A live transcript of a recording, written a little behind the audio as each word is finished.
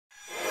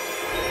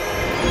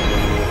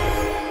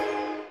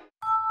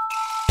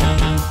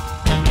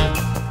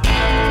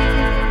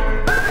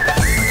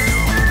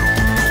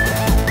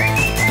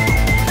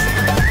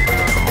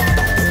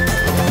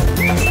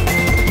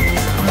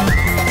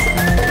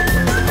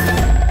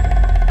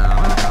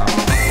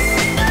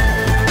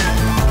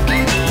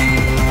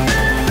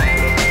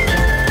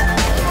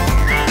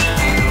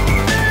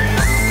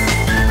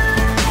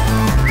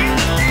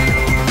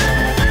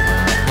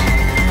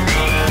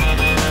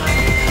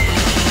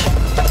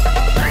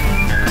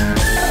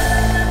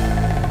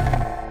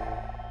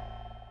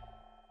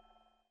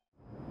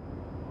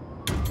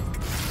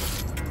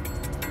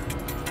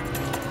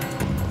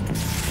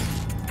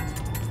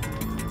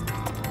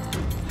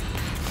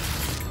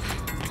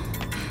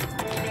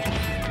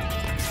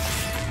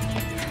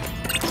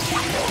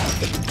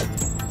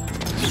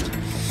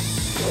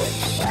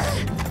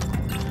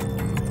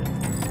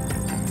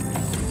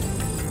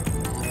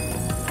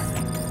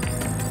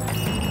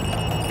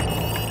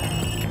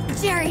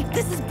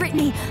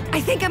Britney.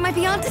 I think I might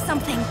be onto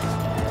something.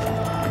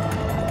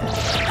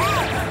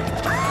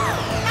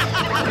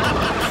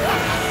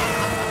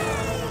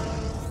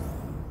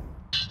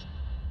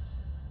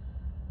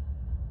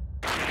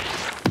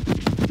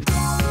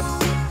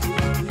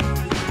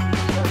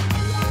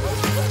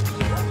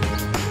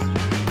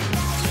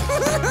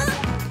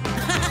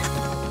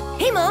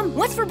 Hey, Mom,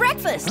 what's for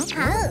breakfast?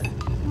 Oh.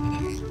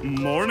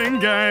 Morning,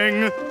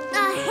 gang.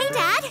 Hey,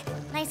 Dad.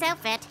 Nice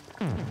outfit.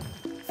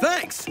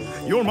 Thanks.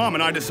 Your mom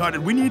and I decided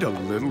we need a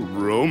little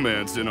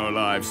romance in our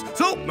lives.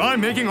 So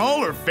I'm making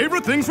all her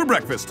favorite things for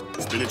breakfast.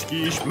 Spinach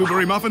quiche,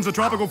 blueberry muffins, a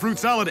tropical fruit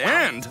salad,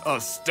 and a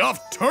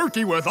stuffed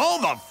turkey with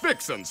all the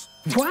fixins.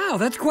 Wow,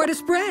 that's quite a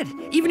spread.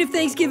 Even if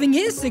Thanksgiving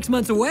is 6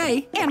 months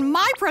away. And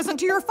my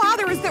present to your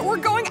father is that we're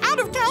going out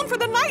of town for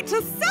the night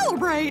to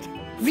celebrate.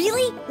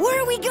 Really?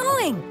 Where are we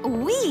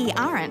going? We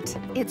aren't.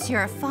 It's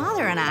your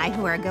father and I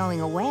who are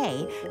going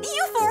away.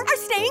 You four are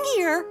staying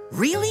here.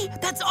 Really?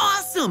 That's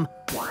awesome!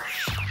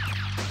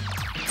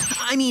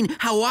 I mean,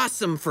 how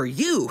awesome for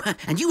you.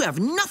 And you have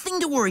nothing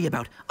to worry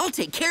about. I'll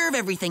take care of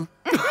everything.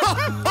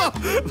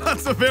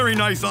 That's a very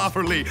nice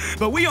offer, Lee.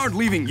 But we aren't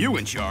leaving you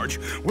in charge.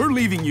 We're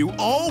leaving you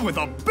all with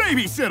a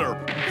babysitter.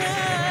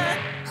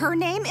 Her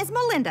name is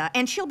Malinda,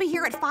 and she'll be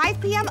here at 5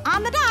 p.m.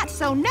 on the dot,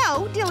 so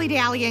no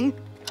dilly-dallying.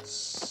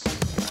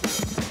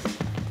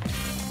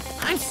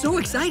 I'm so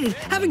excited.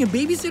 Having a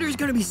babysitter is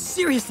gonna be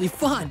seriously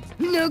fun.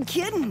 No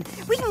kidding.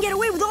 We can get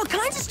away with all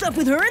kinds of stuff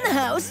with her in the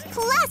house.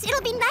 Plus,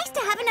 it'll be nice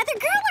to have another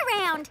girl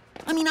around.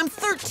 I mean, I'm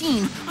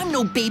 13. I'm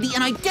no baby,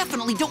 and I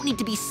definitely don't need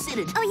to be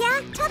sitted. Oh,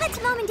 yeah? Tell that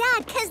to Mom and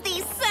Dad, because they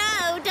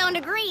so don't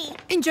agree.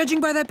 And judging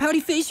by that pouty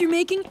face you're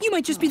making, you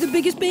might just be the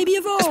biggest baby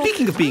of all.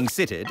 Speaking of being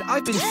sitted,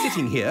 I've been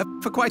sitting here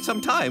for quite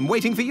some time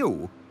waiting for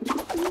you.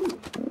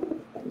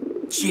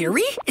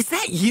 Jerry? Is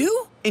that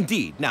you?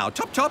 Indeed. Now,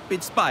 chop chop,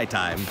 it's spy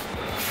time.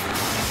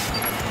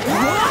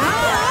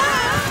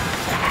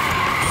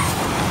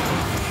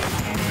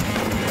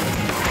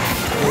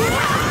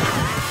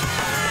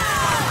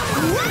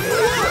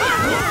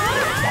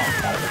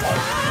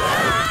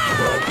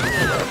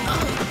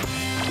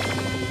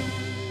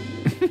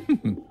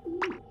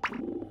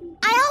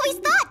 I always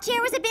thought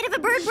Jer was a bit of a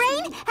bird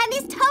brain, and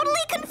this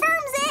totally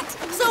confirms it.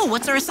 So,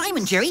 what's our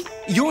assignment, Jerry?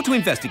 You're to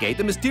investigate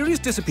the mysterious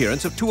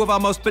disappearance of two of our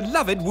most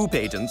beloved Woop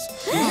agents.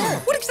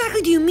 What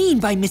exactly do you mean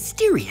by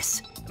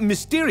mysterious?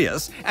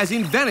 Mysterious, as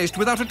in vanished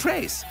without a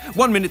trace.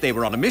 1 minute they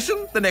were on a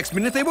mission, the next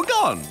minute they were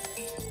gone.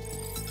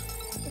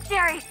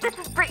 Jerry, this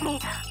is Britney.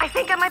 I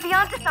think I might be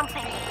onto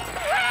something.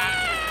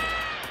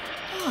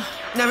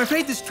 Now, I'm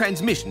afraid this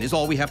transmission is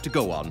all we have to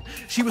go on.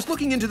 She was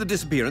looking into the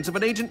disappearance of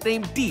an agent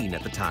named Dean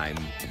at the time.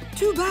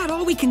 Too bad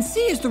all we can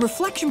see is the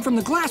reflection from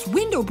the glass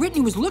window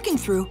Britney was looking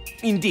through.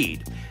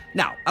 Indeed.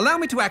 Now, allow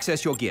me to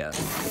access your gear.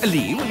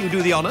 Lee, will you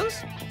do the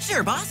honors?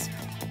 Sure, boss.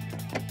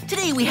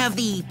 Today we have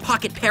the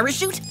pocket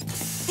parachute,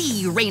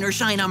 the rain or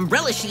shine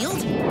umbrella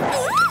shield,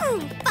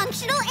 Ooh,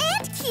 functional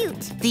and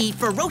cute. the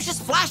ferocious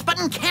flash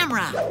button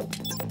camera,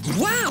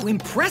 Wow,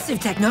 impressive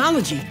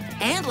technology.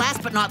 and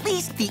last but not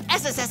least, the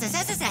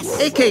SSSSSSS.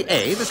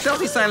 AKA the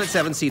stealthy silent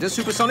 7-seater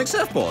supersonic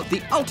surfboard,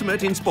 the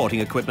ultimate in sporting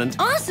equipment.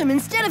 Awesome.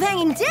 Instead of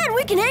hanging 10,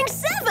 we can hang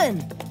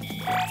 7.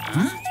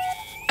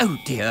 Oh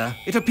dear,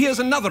 it appears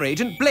another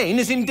agent, Blaine,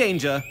 is in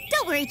danger.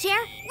 Don't worry, Jer.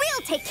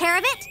 We'll take care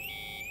of it.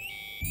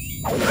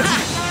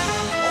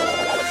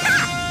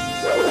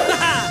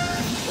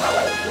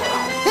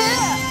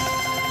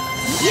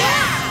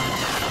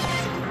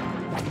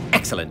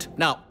 Excellent.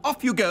 Now,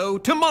 off you go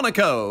to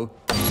Monaco.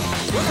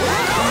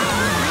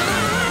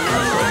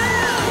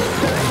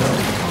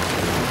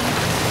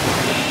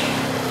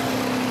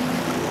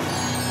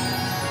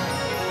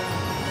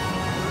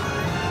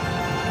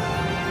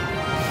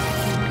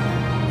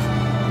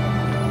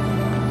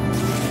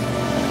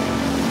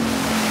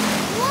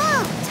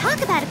 Whoa,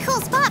 talk about a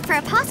cool spot for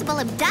a possible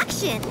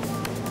abduction.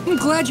 I'm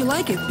glad you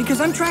like it,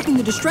 because I'm tracking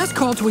the distress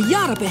call to a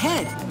yacht up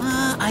ahead.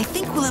 I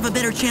think we'll have a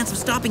better chance of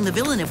stopping the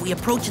villain if we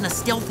approach in a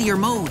stealthier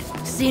mode.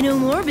 Say no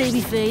more,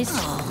 babyface.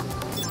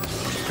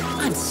 Oh,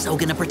 I'm so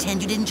gonna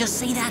pretend you didn't just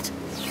say that.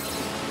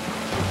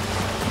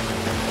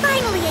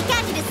 Finally, I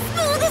got you as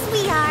smooth as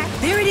we are.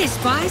 There it is,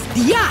 Spies,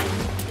 the yacht.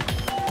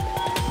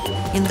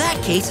 In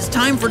that case, it's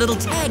time for a little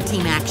tag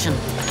team action.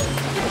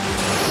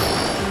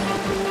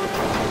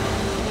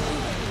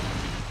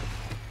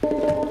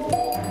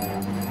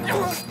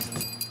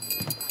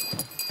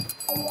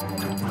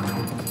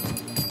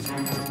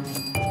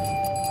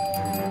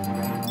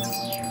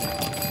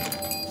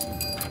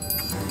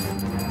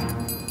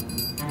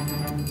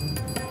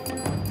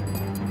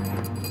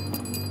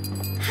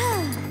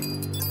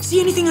 See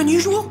anything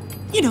unusual?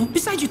 You know,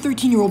 besides your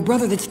 13-year-old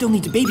brother that still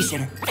needs a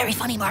babysitter. Very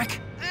funny, Mark.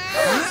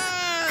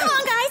 Come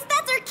on, guys,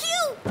 that's our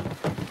cue.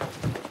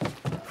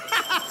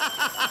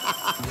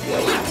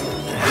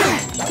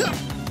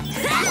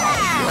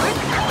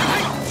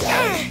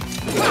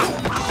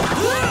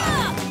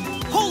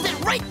 Hold it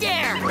right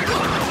there!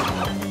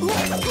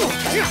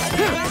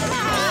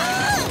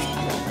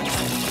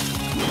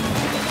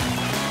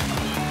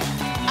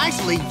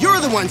 Actually, you're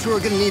the ones who are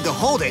gonna need to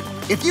hold it.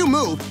 If you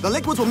move, the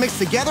liquids will mix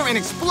together and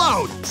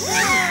explode.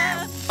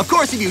 Of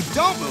course, if you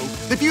don't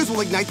move, the fuse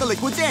will ignite the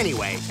liquids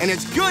anyway. And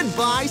it's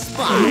goodbye,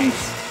 Spiez.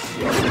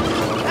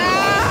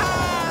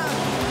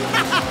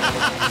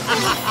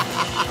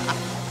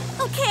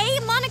 Okay,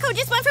 Monaco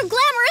just went from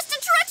glamorous to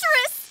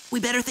treacherous. We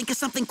better think of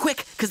something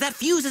quick, because that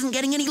fuse isn't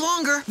getting any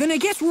longer. Then I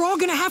guess we're all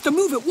gonna have to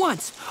move at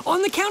once.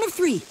 On the count of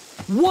 3.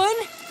 1,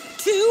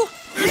 2,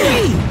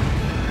 3!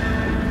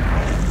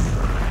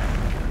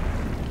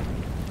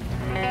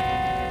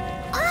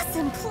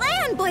 Awesome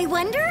plan, Boy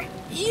Wonder.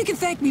 You can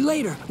thank me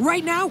later.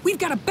 Right now, we've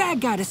got a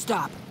bad guy to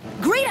stop.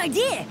 Great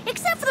idea,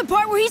 except for the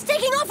part where he's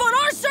taking off on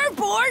our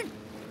surfboard.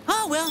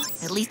 Oh, well,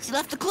 at least he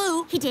left a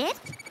clue. He did?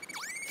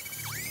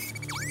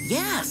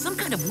 Yeah, some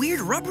kind of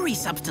weird rubbery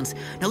substance.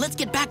 Now let's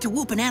get back to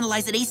Woohp and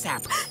analyze it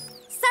ASAP.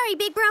 Sorry,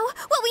 big bro.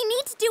 What we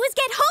need to do is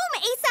get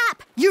home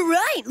ASAP. You're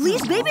right.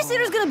 Lee's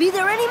babysitter's gonna be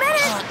there any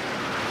minute.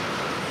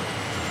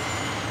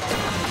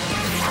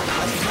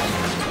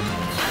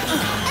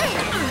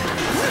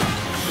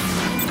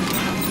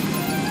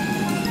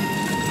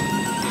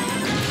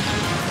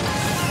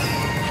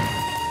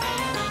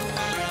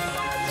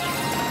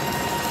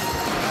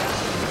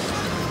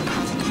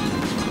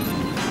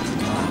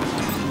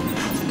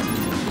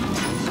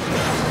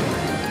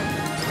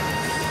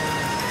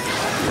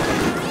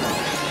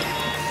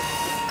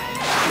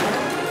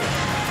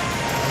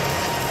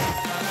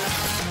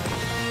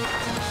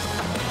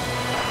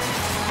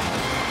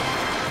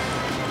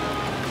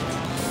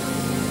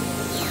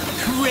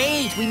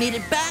 Great, we made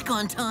it back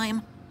on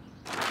time.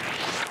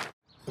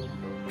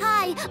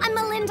 Hi, I'm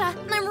Malinda,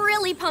 and I'm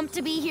really pumped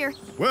to be here.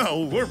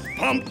 Well, we're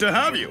pumped to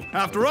have you.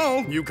 After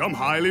all, you come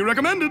highly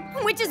recommended.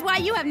 Which is why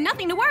you have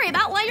nothing to worry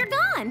about while you're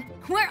gone.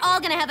 We're all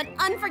gonna have an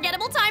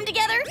unforgettable time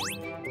together.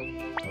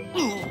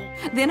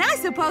 Then I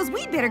suppose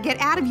we'd better get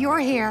out of your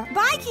hair.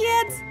 Bye,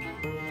 kids.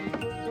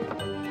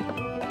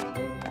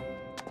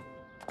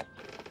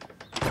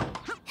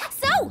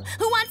 So,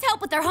 who wants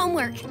help with their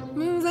homework?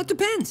 That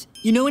depends.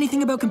 You know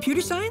anything about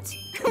computer science?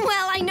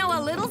 Well, I know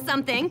a little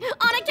something,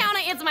 on account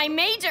of it's my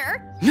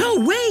major. No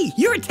way!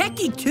 You're a tech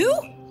geek too?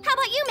 How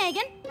about you,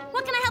 Megan?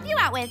 What can I help you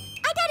out with?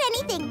 I got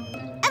anything.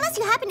 Unless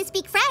you happen to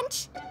speak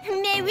French.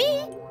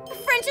 Maybe.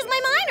 French is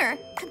my minor.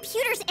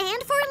 Computers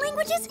and foreign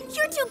languages?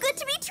 You're too good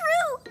to be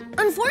true.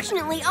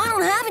 Unfortunately, I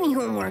don't have any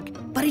homework,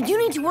 but I do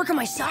need to work on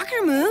my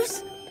soccer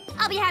moves.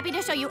 I'll be happy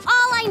to show you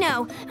all I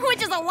know,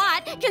 which is a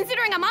lot,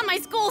 considering I'm on my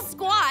school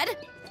squad.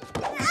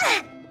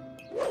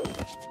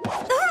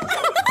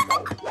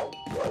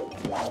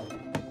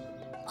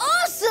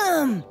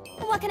 Awesome!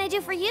 What can I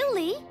do for you,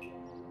 Lee?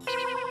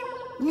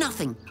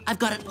 Nothing. I've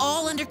got it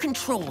all under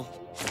control.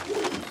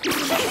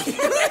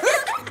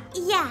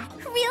 Yeah,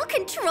 real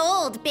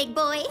controlled, big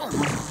boy.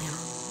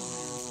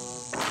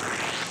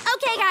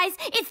 Okay, guys,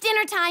 it's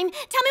dinner time.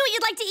 Tell me what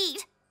you'd like to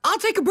eat. I'll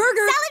take a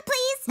burger. Salad,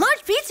 please.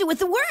 Large pizza with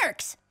the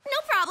works. No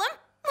problem.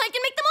 I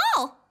can make them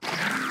all.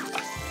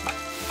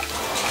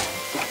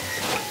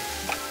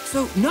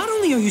 So, not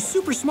only are you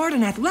super smart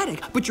and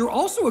athletic, but you're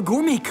also a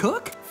gourmet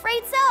cook?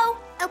 Afraid so.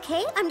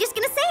 Okay, I'm just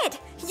gonna say it.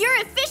 You're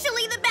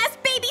officially the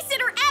best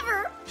babysitter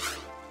ever.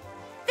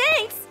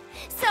 Thanks.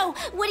 So,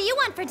 what do you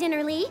want for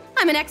dinner, Lee?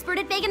 I'm an expert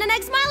at bacon and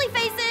egg smiley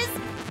faces.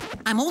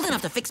 I'm old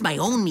enough to fix my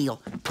own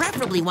meal,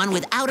 preferably one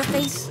without a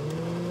face.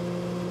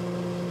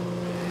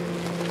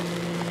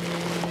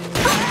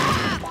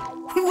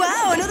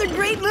 Wow, another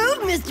great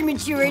move, Mr.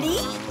 Maturity.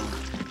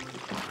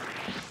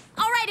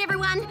 All right,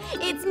 everyone,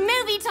 it's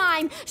movie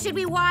time. Should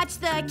we watch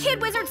the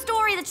Kid Wizard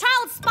story, the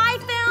Child Spy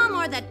film,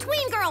 or the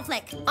Tween Girl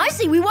flick? I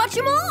say we watch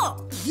them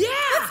all. Yeah!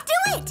 Let's do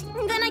it!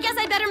 Then I guess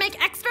I better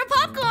make extra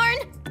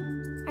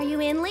popcorn. Are you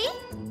in, Lee?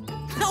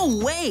 No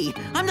way!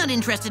 I'm not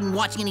interested in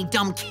watching any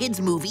dumb kids'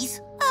 movies.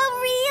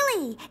 Oh,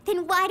 really?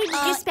 Then why did you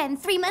just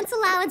spend 3 months'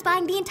 allowance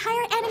buying the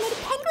entire animated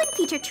Penguin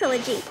feature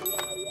trilogy?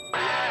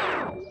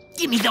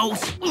 Give me those!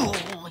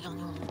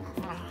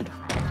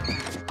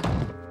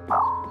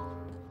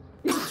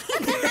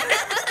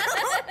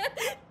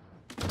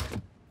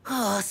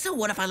 So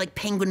what if I like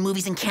Penguin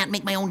movies and can't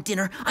make my own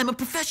dinner? I'm a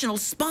professional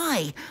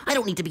spy. I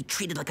don't need to be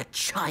treated like a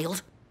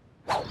child.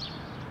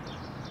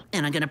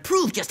 And I'm gonna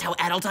prove just how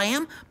adult I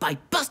am by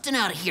busting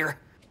out of here.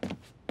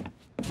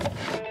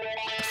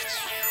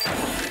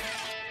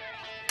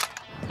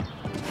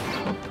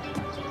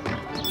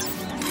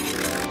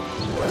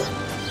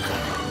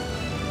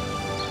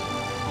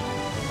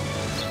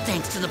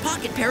 Thanks to the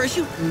pocket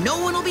parachute, no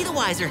one will be the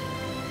wiser.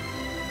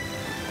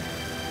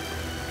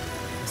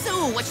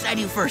 So, what should I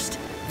do first?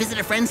 Visit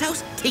a friend's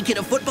house? Take in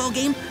a football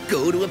game?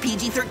 Go to a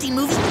PG-13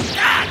 movie?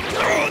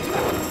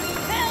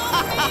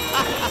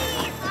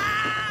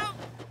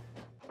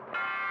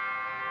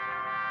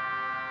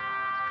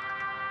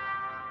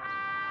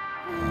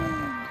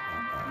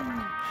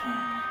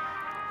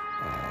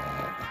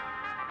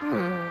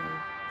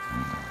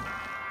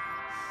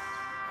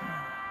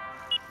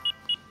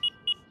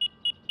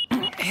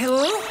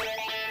 Hello?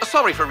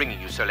 Sorry for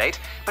ringing you so late,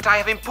 but I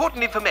have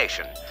important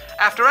information.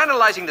 After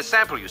analyzing the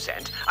sample you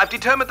sent, I've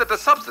determined that the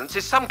substance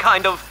is some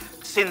kind of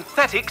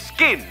synthetic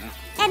skin.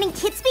 And in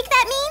kid speak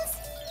that means?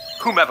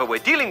 Whomever we're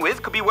dealing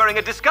with could be wearing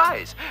a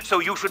disguise, so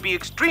you should be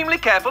extremely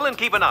careful and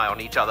keep an eye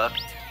on each other.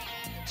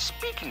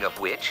 Speaking of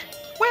which,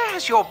 where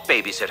has your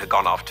babysitter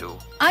gone off to?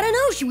 I don't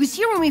know. She was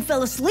here when we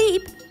fell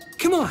asleep.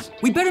 Come on,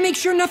 we better make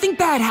sure nothing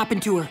bad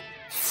happened to her.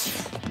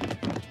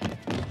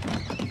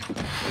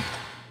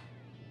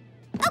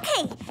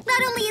 Okay,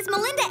 not only is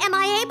Malinda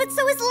MIA, but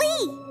so is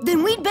Lee.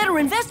 Then we'd better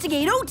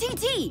investigate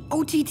OTT.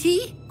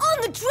 OTT?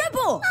 On the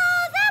triple.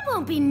 Oh, that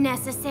won't be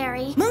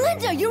necessary.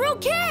 Melinda, you're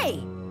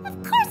okay. Of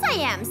course I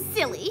am,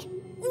 silly.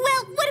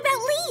 Well, what about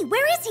Lee?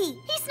 Where is he?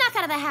 He snuck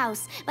out of the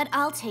house, but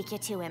I'll take you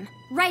to him.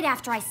 Right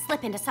after I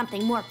slip into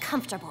something more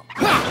comfortable.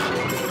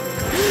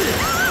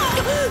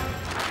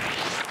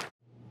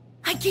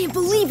 I can't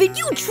believe it!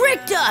 You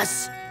tricked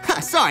us!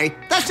 Sorry,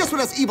 that's just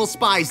what us evil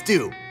spies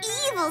do.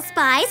 Evil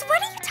spies?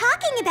 What are you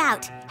talking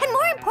about? And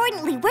more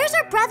importantly, where's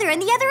our brother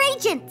and the other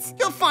agents?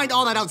 You'll find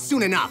all that out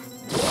soon enough.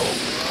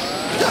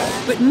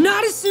 But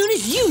not as soon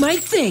as you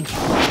might think.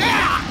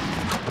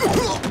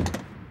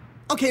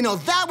 Okay, no,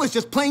 that was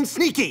just plain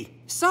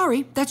sneaky.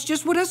 Sorry, that's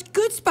just what us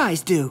good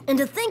spies do. And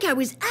to think I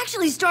was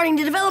actually starting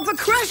to develop a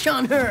crush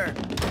on her.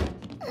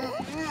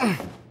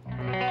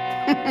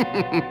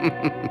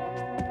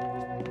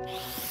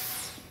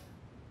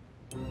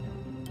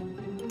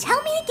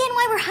 Tell me again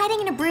why we're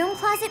hiding in a broom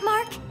closet,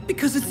 Mark?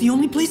 Because it's the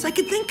only place I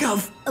could think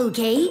of.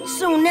 Okay,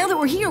 so now that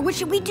we're here, what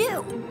should we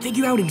do?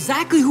 Figure out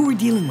exactly who we're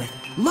dealing with.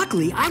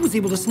 Luckily, I was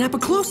able to snap a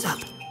close-up.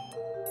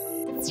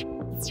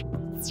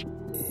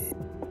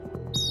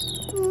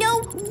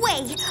 No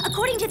way!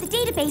 According to the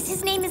database,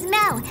 his name is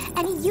Mel,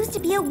 and he used to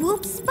be a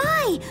Woohp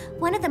spy.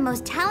 One of the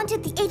most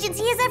talented the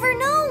agency has ever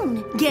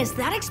known. Guess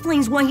that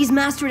explains why he's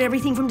mastered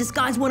everything from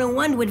Disguise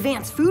 101 to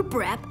advanced food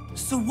prep.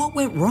 So what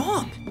went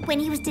wrong? When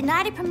he was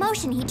denied a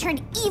promotion, he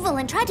turned evil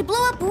and tried to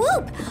blow up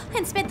Woohp,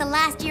 and spent the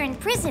last year in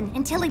prison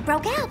until he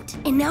broke out.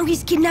 And now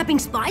he's kidnapping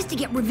spies to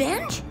get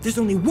revenge? There's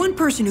only one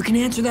person who can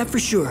answer that for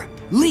sure.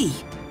 Lee.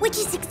 Which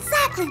is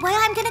exactly why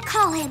I'm gonna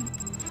call him.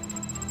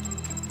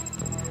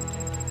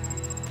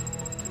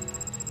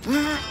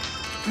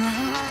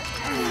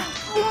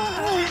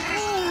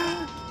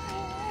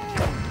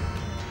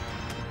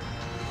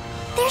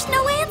 There's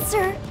no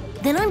answer.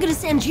 Then I'm gonna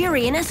send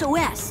Jerry an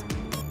SOS.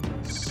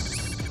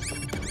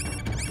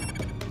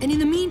 And in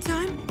the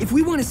meantime, if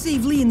we want to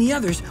save Lee and the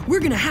others, we're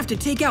gonna have to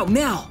take out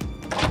Mel.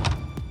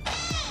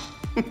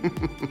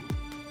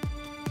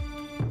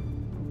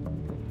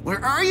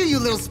 Where are you, you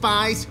little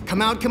spies?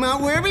 Come out,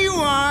 wherever you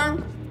are.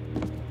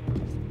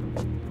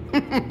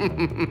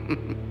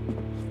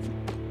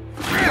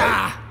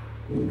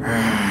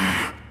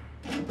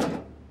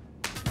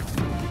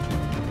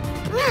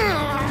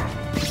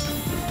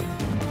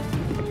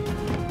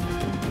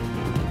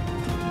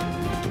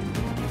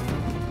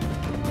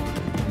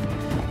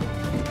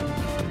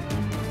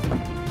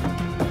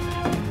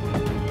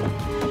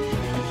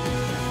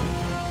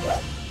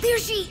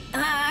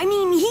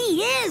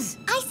 He is!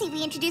 I say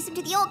we introduce him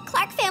to the old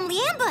Clark family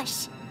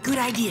ambush. Good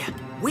idea.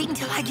 Wait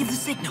until I give the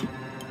signal.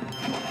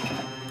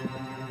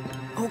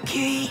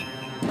 Okay,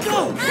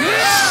 go!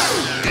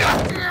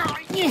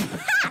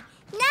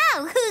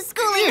 Now, who's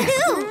schooling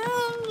who?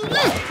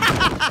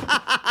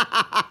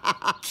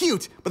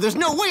 Cute, but there's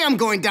no way I'm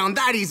going down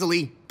that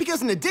easily.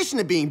 Because in addition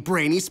to being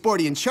brainy,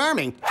 sporty, and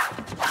charming,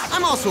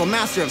 I'm also a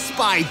master of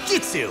spy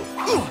jitsu.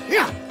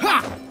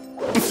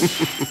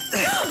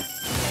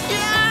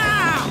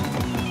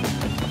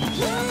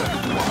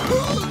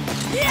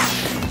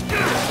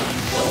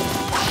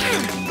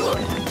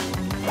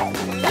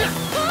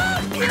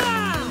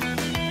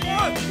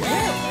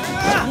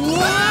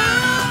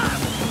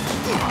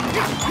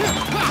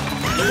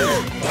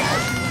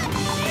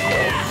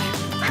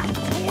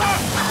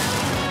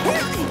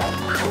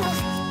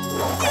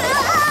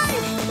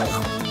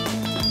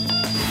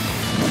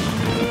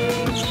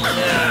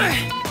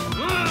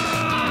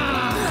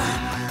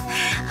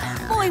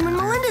 Boy, when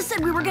Malinda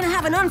said we were gonna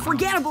have an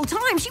unforgettable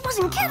time, she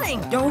wasn't kidding.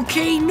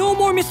 Okay, no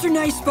more Mr.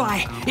 Nice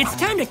Spy. It's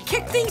time to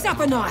kick things up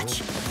a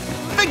notch.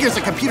 Figures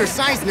a computer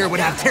science nerd would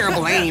have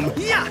terrible aim.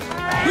 Yeah.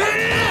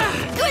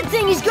 Good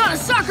thing he's got a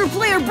soccer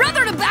player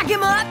brother to back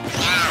him up.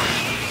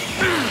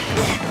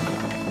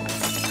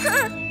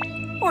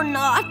 Or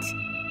not.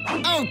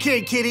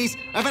 Okay, kiddies,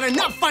 I've had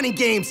enough funny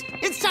games.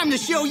 It's time to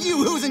show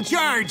you who's in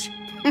charge.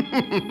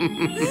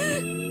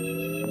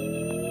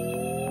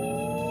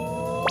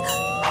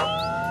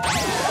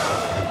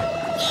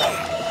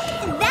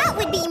 That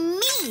would be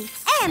me,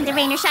 and the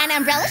Rain or Shine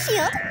umbrella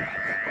shield.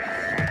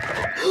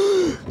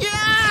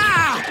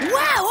 Yeah!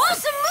 Wow,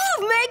 awesome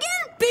move,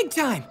 Megan! Big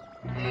time.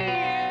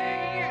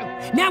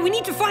 Now we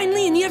need to find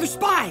Lee and the other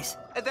spies.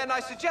 And then I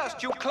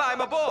suggest you climb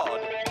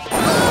aboard.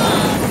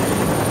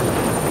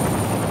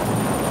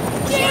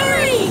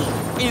 Jerry!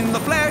 In the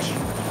flesh.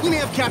 You may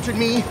have captured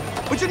me,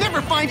 but you'll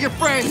never find your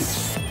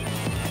friends.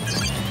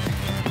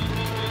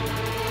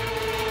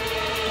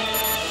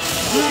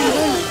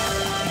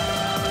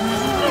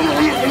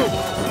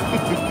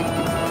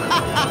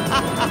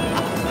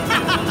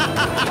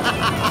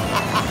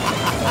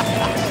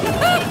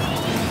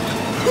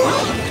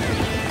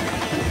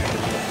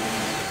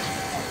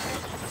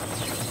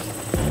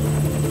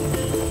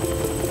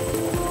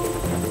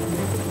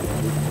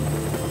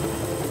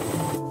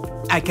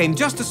 I came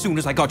just as soon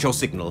as I got your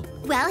signal.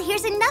 Well,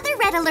 here's another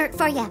red alert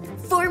for you.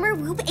 Former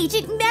Whoop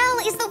agent Mel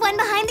is the one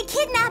behind the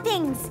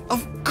kidnappings.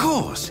 Of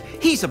course.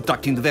 He's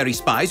abducting the very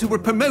spies who were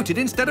promoted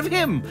instead of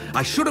him.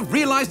 I should have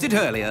realized it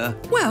earlier.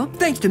 Well,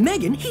 thanks to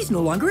Megan, he's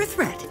no longer a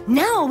threat.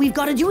 Now all we've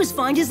got to do is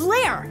find his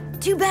lair.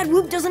 Too bad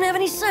Whoop doesn't have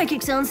any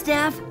psychics on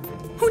staff.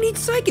 Who needs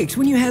psychics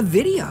when you have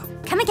video?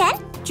 Come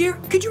again? Jer,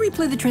 could you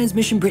replay the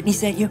transmission Britney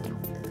sent you?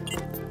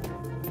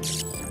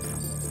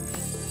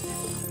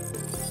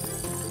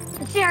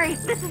 Jerry,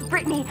 this is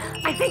Britney.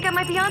 I think I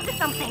might be onto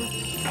something.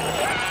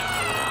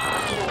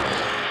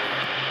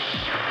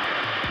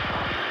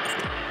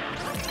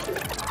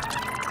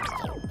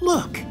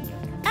 Look.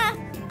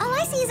 All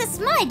I see is a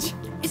smudge.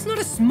 It's not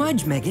a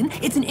smudge, Megan.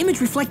 It's an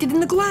image reflected in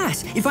the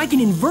glass. If I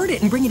can invert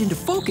it and bring it into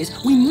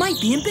focus, we might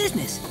be in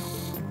business.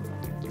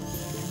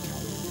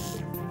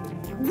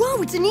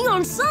 Whoa, it's a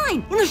neon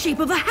sign in the shape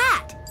of a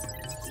hat.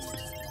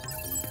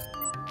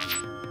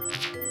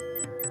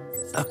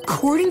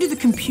 According to the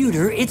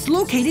computer, it's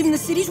located in the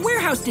city's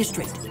warehouse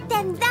district.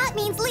 Then that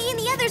means Lee and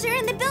the others are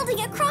in the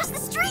building across the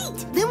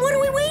street. Then what are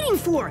we waiting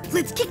for?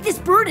 Let's kick this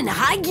bird into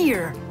high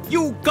gear.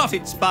 You got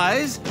it,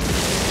 Spies.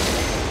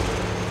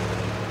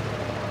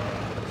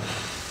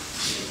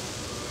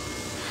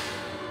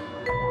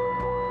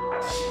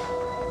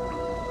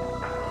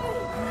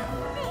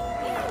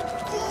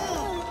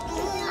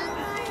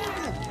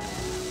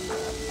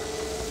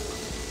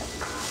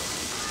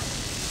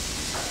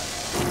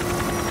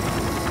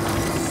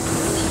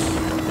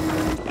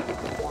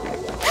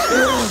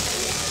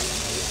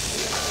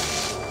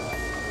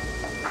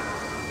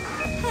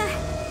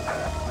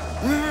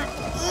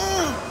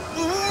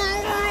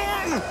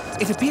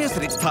 It appears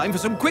that it's time for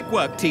some quick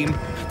work, team.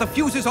 The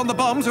fuses on the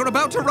bombs are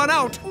about to run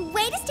out.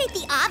 Way to state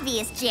the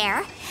obvious,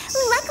 Jer.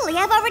 Luckily,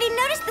 I've already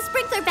noticed the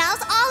sprinkler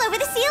valves all over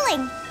the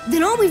ceiling.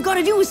 Then all we've got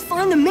to do is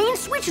find the main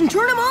switch and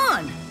turn them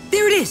on.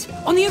 There it is,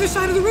 on the other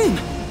side of the room.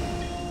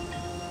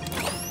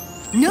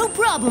 No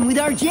problem with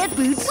our jet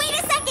boots. Wait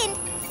a second.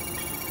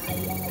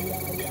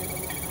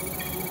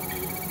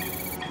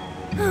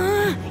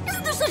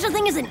 Isn't there such a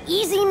thing as an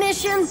easy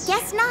mission?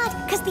 Guess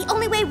not, because the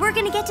only way we're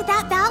gonna get to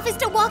that valve is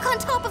to walk on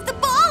top of the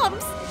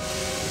bombs.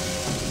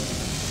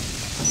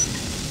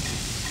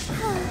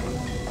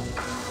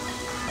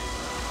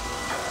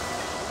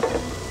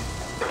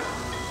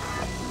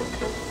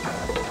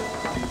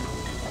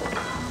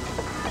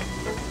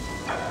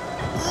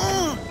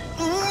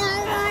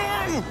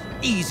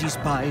 Easy,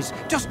 Spies.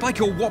 Just like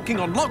you're walking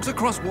on logs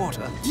across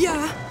water.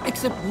 Yeah,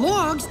 except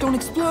logs don't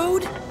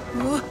explode.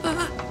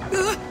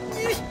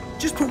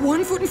 Just put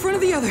one foot in front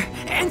of the other,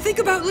 and think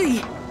about Lee.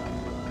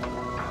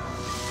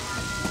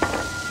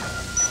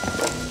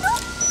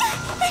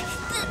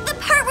 The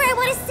part where I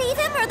want to save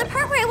him, or the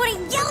part where I want to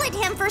yell at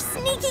him for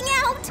sneaking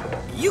out?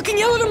 You can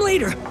yell at him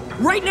later.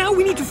 Right now,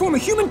 we need to form a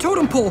human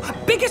totem pole,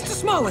 biggest to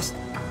smallest.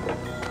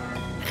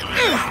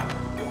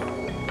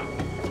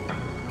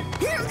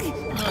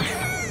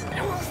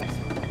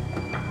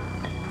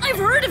 I've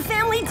heard of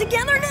family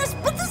togetherness,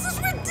 but this is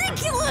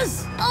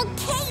ridiculous!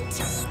 Okay,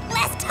 T.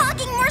 Less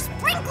talking, more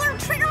sprinkler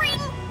triggering.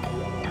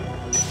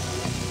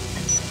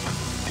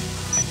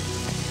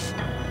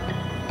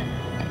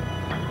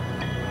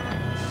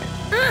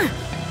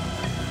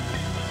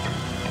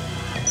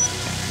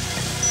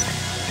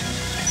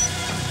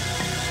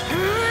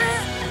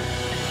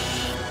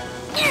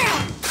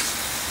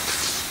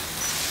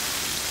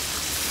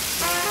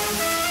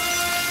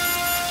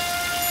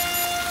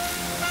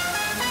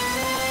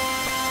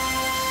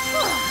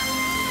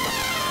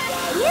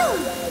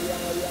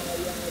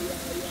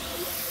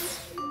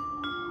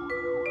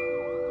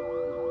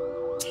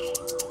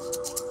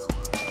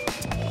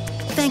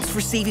 Thanks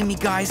for saving me,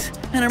 guys.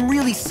 And I'm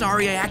really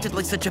sorry I acted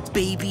like such a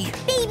baby.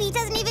 Baby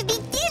doesn't even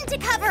begin to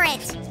cover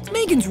it.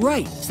 Megan's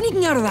right.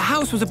 Sneaking out of the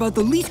house was about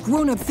the least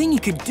grown-up thing you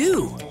could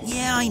do.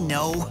 Yeah, I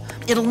know.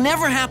 It'll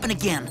never happen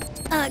again.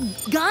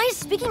 Guys,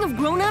 speaking of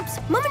grown-ups,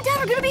 Mom and Dad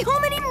are gonna be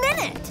home any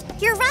minute.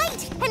 You're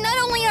right. And not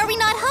only are we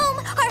not home,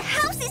 our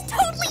house is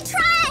totally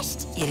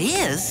trashed. It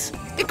is?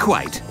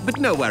 Quite, but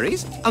no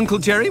worries. Uncle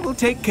Jerry will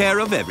take care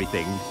of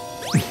everything.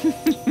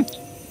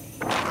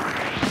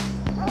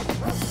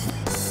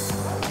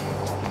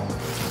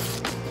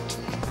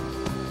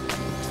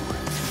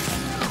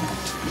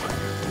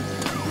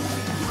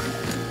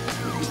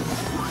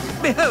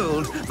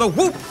 Behold, the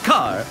Whoop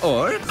car,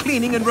 or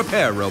cleaning and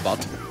repair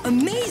robot.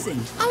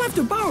 Amazing! I'll have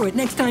to borrow it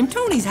next time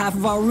Tony's half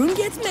of our room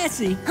gets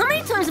messy. How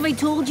many times have I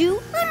told you?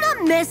 I'm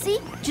not messy,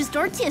 just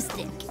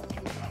artistic.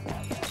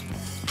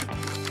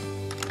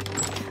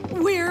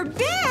 We're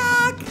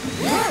back!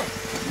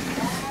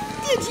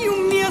 Did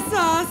you miss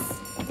us?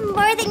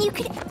 More than you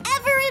could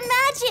ever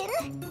imagine.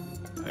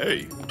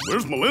 Hey,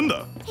 where's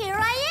Malinda? Here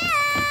I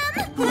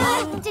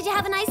am. Did you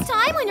have a nice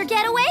time on your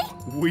getaway?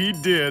 We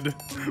did.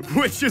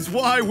 Which is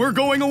why we're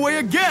going away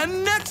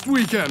again next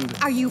weekend.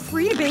 Are you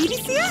free to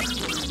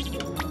babysit?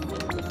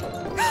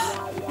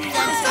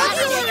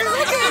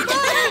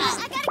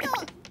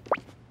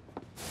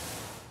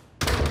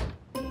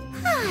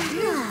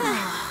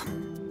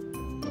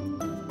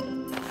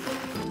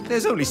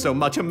 There's only so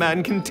much a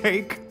man can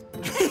take.